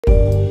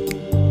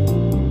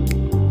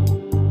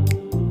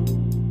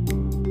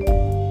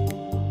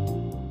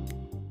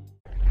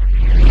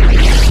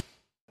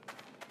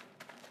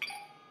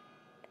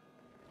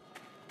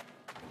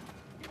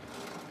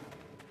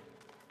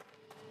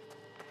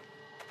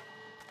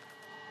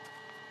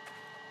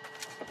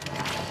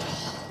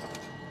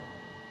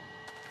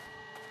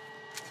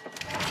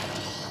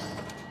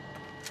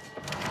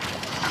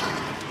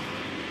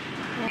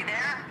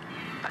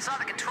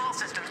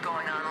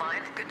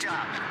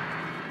job.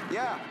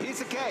 Yeah,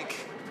 piece of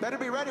cake. Better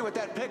be ready with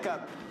that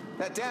pickup.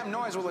 That damn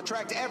noise will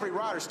attract every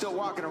rotter still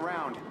walking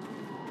around.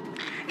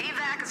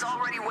 Evac is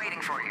already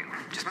waiting for you.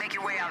 Just make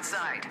your way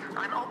outside.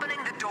 I'm opening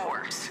the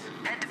doors.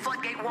 Head to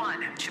floodgate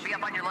 1. It should be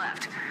up on your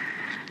left.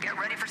 Get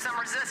ready for some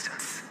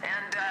resistance.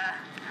 And,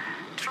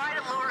 try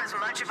to lure as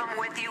much of them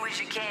with you as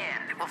you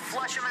can. We'll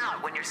flush them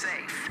out when you're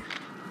safe.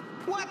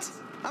 What?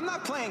 I'm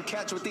not playing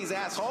catch with these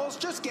assholes.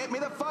 Just get me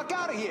the fuck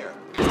out of here.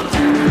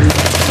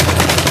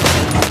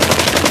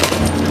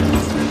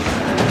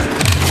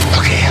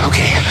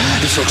 Okay.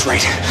 This looks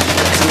right.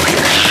 Through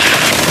here.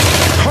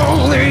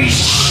 Holy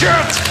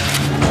shit!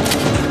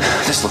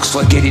 This looks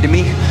floodgatey to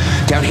me.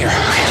 Down here.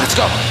 Okay, let's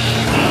go.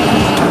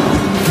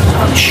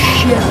 Oh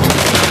shit.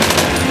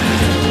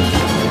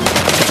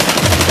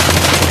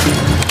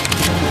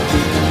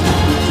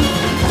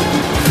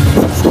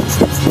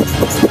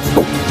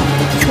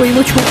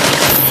 Which way?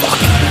 Fuck.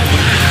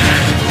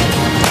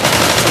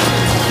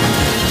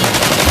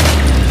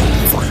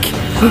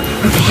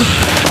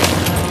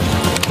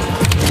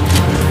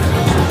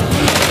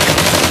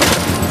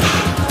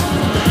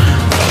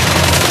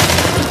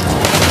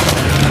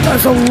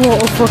 That's a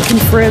lot of fucking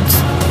threads.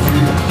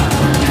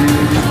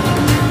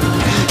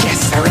 Yes,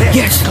 there it is.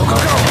 Yes, go.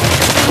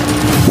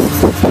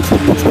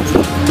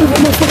 Look at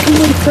my fucking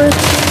little threads.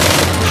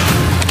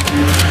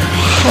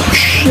 Oh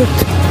shit.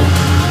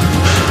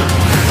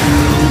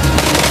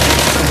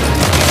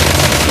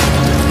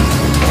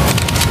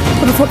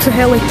 Where the fuck's the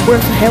heli?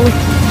 Where's the heli?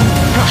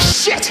 Oh,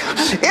 shit!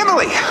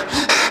 Emily!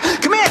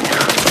 Come in!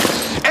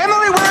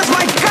 Emily, where's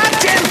my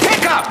goddamn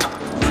pickup?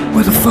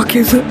 Where the fuck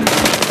is it?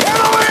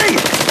 Emily!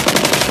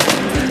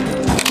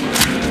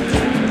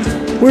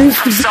 Where's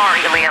the... Sorry,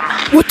 Liam.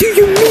 What do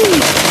you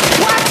mean?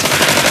 What?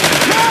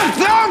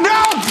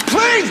 No!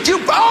 Please, you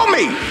owe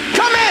me!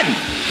 Come in!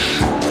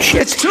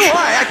 Shit. It's too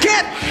high. I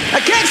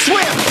can't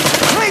swim!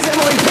 Please,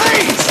 Emily,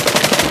 please!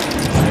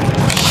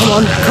 Come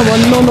on.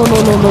 No.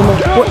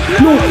 What?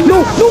 No.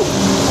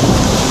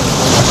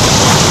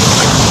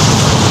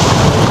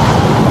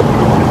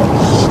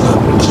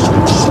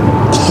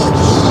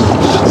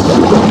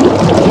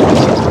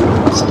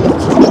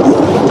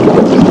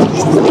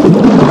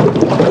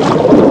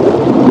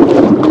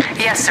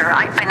 Yes, sir.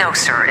 I know,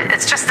 sir.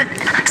 It's just that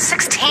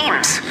 6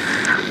 teams.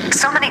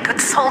 So many good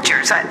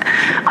soldiers.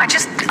 I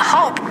just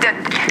hope that...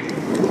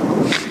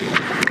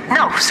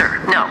 No, sir.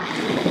 No,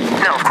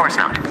 of course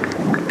not.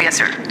 Yes,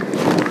 sir.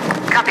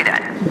 Copy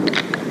that.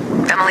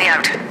 Emily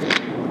out.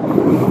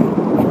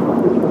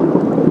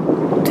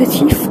 Did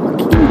he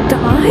fucking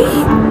die?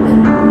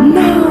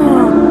 No.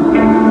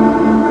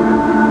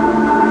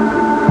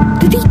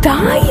 Did he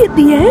die at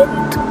the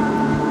end?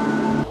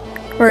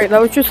 Alright, that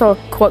was just a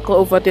quick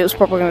little video. It's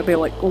probably going to be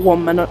like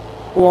 1 minute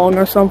long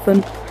or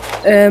something.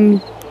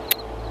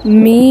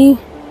 Me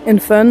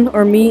and Finn,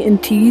 or me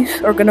and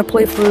Tease, are going to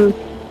play through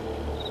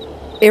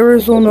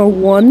Arizona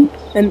 1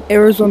 and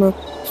Arizona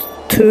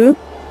 2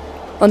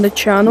 on the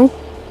channel.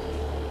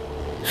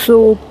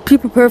 So be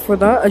prepared for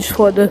that. I just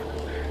wanted to...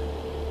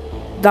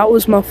 That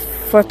was my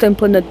first time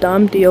playing the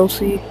damn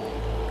DLC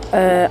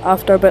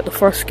after I bought the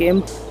first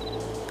game.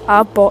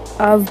 I've bought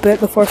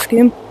the first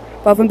game,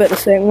 but I haven't bought the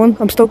second one.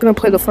 I'm still going to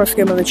play the first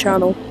game on the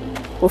channel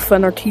with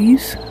Finn or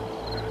Tease.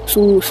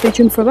 So stay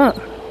tuned for that.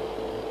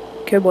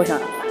 Cowboy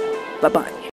hat. Bye bye.